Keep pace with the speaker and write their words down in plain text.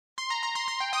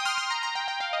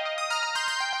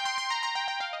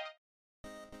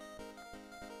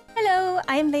Hello,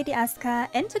 I'm Lady Aska,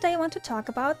 and today I want to talk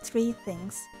about 3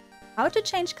 things. How to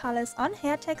change colors on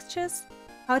hair textures,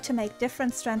 how to make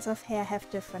different strands of hair have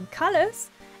different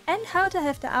colors, and how to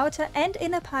have the outer and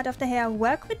inner part of the hair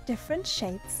work with different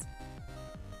shades.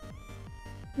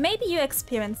 Maybe you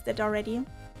experienced it already.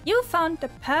 You found the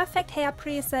perfect hair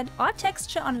preset or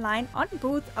texture online on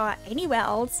Booth or anywhere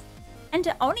else, and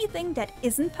the only thing that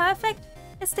isn't perfect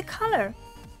is the color.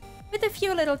 With a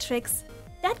few little tricks,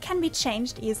 that can be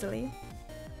changed easily.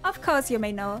 Of course, you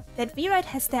may know that Vroid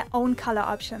has their own color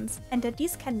options and that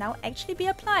these can now actually be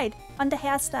applied on the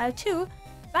hairstyle too,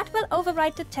 but will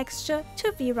override the texture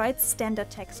to Vroid's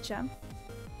standard texture.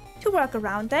 To work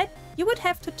around that, you would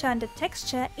have to turn the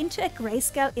texture into a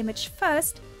grayscale image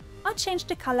first, or change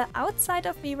the color outside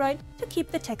of Vroid to keep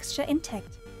the texture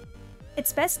intact.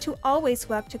 It's best to always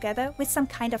work together with some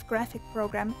kind of graphic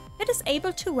program that is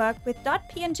able to work with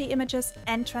 .png images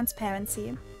and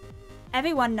transparency.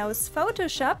 Everyone knows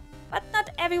Photoshop, but not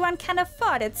everyone can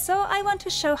afford it, so I want to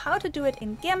show how to do it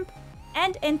in GIMP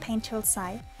and in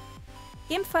PaintToolSai.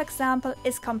 GIMP, for example,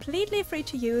 is completely free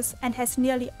to use and has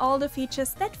nearly all the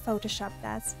features that Photoshop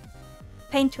does.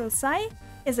 PaintToolSai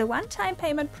is a one-time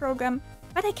payment program,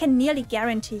 but I can nearly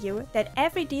guarantee you that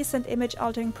every decent image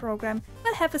altering program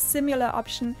will have a similar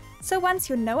option, so once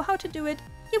you know how to do it,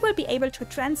 you will be able to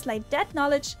translate that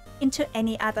knowledge into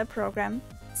any other program.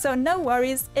 So no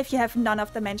worries if you have none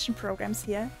of the mentioned programs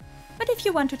here. But if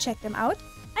you want to check them out,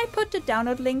 I put the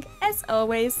download link, as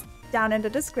always, down in the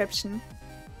description.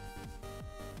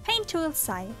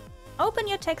 PaintToolSai. Open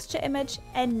your texture image,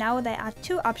 and now there are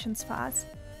 2 options for us.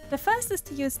 The first is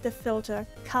to use the filter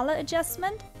Color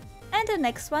Adjustment, and the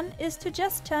next one is to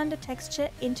just turn the texture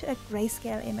into a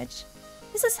grayscale image.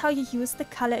 This is how you use the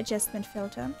color adjustment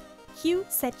filter, Hue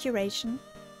Saturation.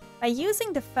 By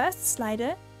using the first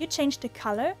slider, you change the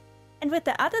color, and with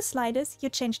the other sliders you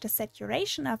change the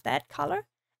saturation of that color,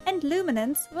 and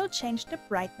luminance will change the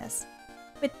brightness.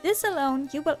 With this alone,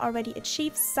 you will already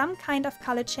achieve some kind of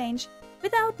color change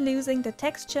without losing the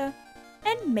texture,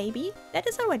 and maybe that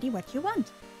is already what you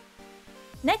want.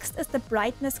 Next is the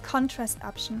brightness contrast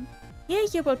option. Here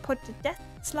you will put the depth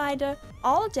slider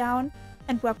all down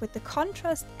and work with the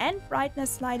contrast and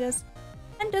brightness sliders,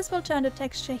 and this will turn the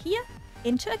texture here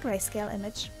into a grayscale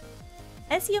image.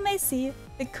 As you may see,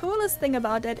 the coolest thing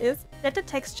about that is that the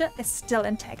texture is still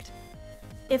intact.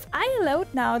 If I load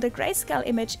now the grayscale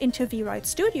image into Vroid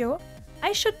Studio,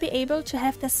 I should be able to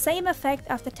have the same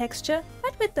effect of the texture,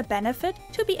 but with the benefit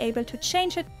to be able to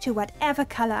change it to whatever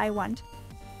color I want.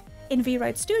 In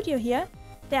Vroid Studio here,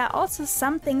 there are also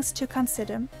some things to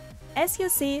consider. As you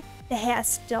see, the hair is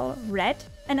still red,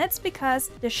 and that's because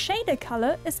the shader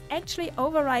color is actually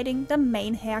overriding the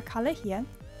main hair color here.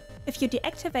 If you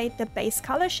deactivate the base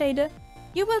color shader,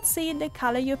 you will see the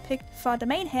color you picked for the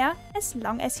main hair as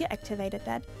long as you activated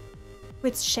that.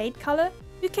 With shade color,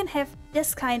 you can have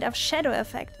this kind of shadow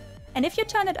effect, and if you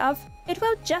turn it off, it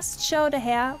will just show the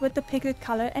hair with the picked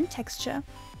color and texture.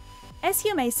 As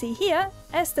you may see here,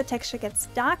 as the texture gets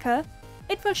darker,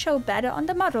 it will show better on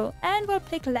the model and will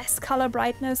pick less color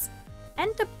brightness,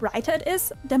 and the brighter it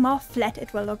is, the more flat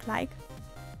it will look like.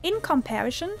 In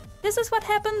comparison, this is what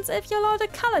happens if you load a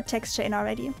color texture in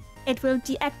already. It will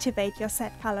deactivate your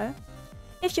set color.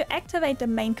 If you activate the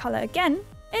main color again,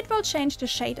 it will change the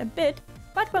shade a bit,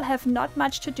 but will have not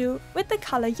much to do with the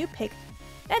color you picked.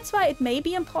 That's why it may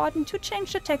be important to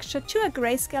change the texture to a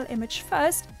grayscale image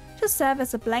first, to serve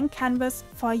as a blank canvas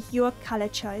for your color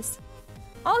choice.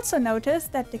 Also notice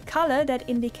that the color that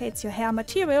indicates your hair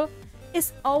material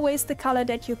is always the color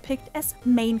that you picked as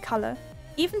main color,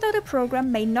 even though the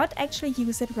program may not actually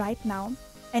use it right now.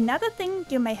 Another thing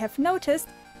you may have noticed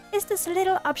is this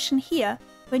little option here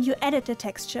when you edit the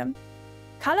texture.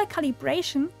 Color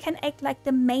calibration can act like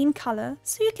the main color,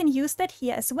 so you can use that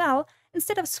here as well,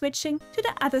 instead of switching to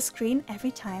the other screen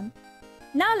every time.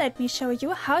 Now let me show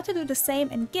you how to do the same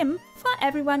in GIMP for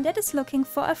everyone that is looking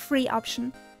for a free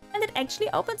option, and it actually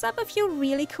opens up a few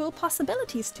really cool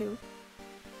possibilities too.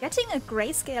 Getting a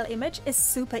grayscale image is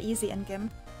super easy in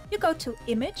GIMP. You go to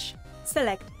Image,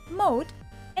 select Mode,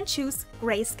 and choose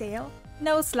Grayscale.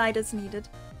 No sliders needed.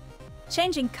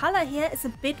 Changing color here is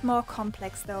a bit more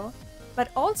complex though,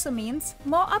 but also means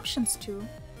more options too.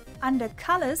 Under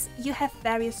Colors, you have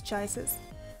various choices,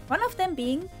 one of them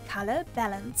being Color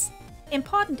Balance.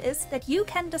 Important is that you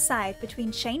can decide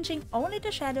between changing only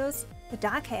the shadows, the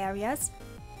darker areas,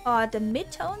 or the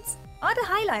midtones, or the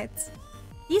highlights.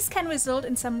 These can result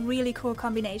in some really cool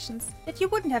combinations that you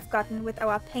wouldn't have gotten with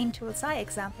our PaintToolSai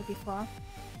example before.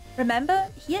 Remember,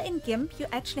 here in GIMP you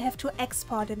actually have to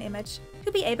export an image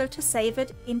to be able to save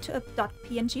it into a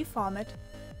 .png format.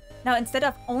 Now, instead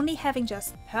of only having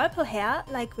just purple hair,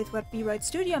 like with what Vroid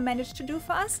Studio managed to do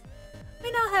for us,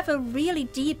 we now have a really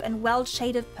deep and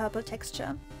well-shaded purple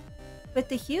texture. With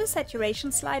the hue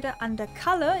saturation slider under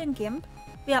Color in GIMP,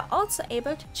 we are also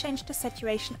able to change the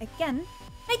saturation again,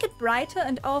 make it brighter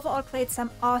and overall create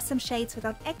some awesome shades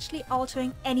without actually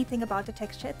altering anything about the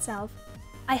texture itself.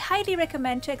 I highly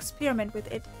recommend to experiment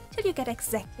with it till you get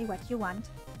exactly what you want.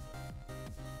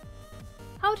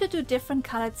 How to do different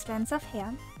colored strands of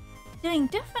hair? Doing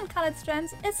different colored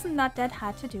strands is not that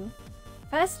hard to do.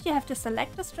 First, you have to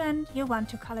select the strand you want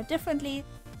to color differently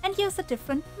and use a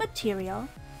different material.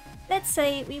 Let's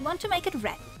say we want to make it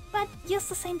red, but use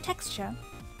the same texture.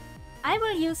 I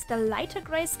will use the lighter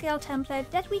grayscale template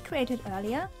that we created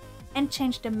earlier and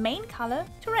change the main color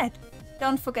to red.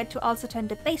 Don't forget to also turn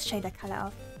the base shader color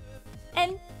off.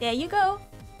 And there you go!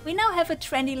 We now have a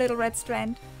trendy little red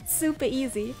strand. Super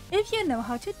easy, if you know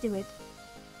how to do it.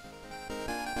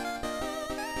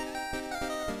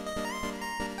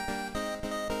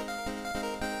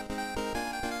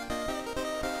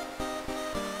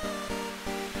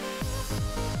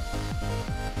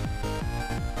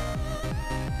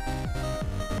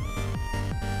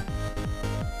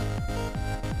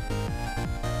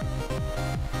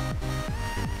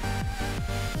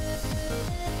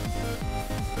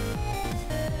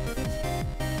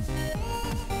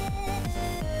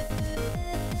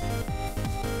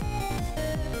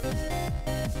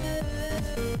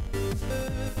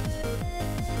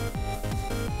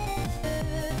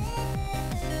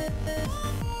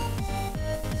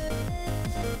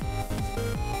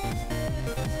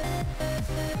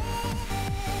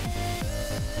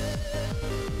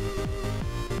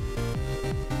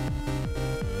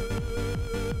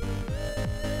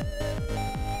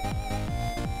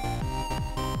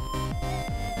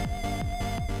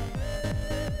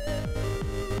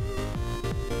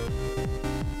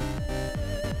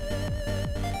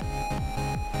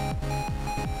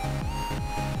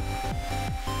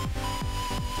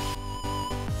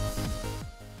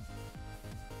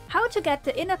 How to get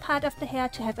the inner part of the hair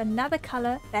to have another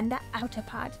color than the outer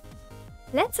part.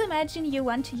 Let's imagine you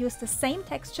want to use the same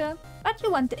texture, but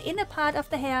you want the inner part of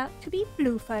the hair to be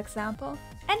blue, for example,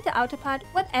 and the outer part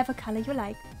whatever color you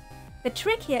like. The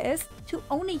trick here is to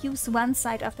only use one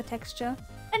side of the texture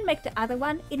and make the other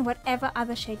one in whatever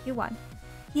other shade you want.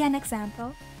 Here an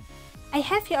example. I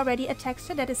have here already a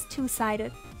texture that is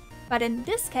two-sided, but in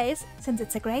this case, since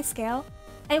it's a grayscale,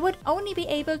 I would only be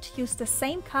able to use the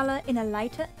same color in a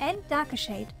lighter and darker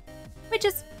shade, which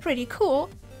is pretty cool,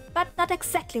 but not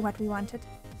exactly what we wanted.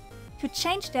 To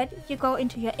change that, you go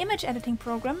into your image editing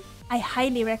program, I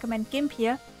highly recommend GIMP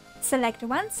here, select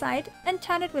one side and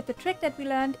turn it with the trick that we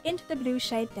learned into the blue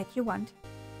shade that you want.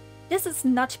 This is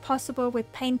not possible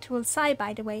with PaintToolSai,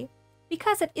 by the way,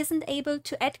 because it isn't able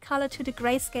to add color to the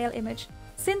grayscale image,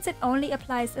 since it only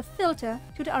applies a filter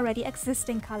to the already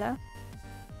existing color.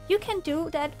 You can do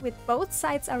that with both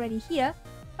sides already here,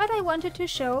 but I wanted to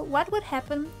show what would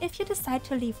happen if you decide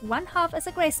to leave one half as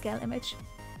a grayscale image.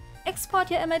 Export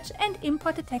your image and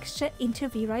import the texture into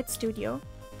Vroid Studio.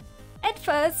 At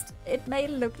first, it may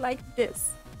look like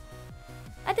this.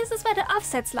 And this is where the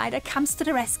offset slider comes to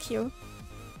the rescue.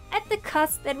 At the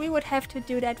cost that we would have to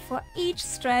do that for each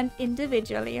strand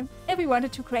individually, if we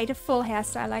wanted to create a full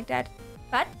hairstyle like that.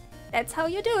 But that's how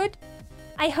you do it.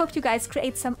 I hope you guys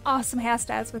create some awesome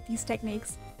hairstyles with these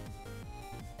techniques.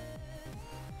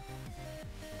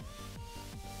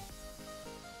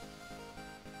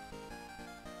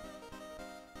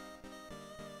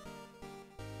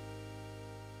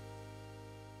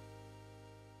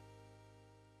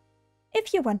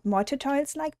 If you want more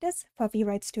tutorials like this for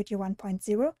Vroid Studio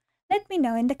 1.0, let me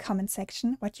know in the comment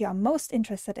section what you are most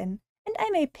interested in, and I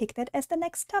may pick that as the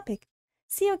next topic.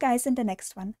 See you guys in the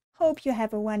next one. Hope you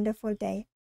have a wonderful day.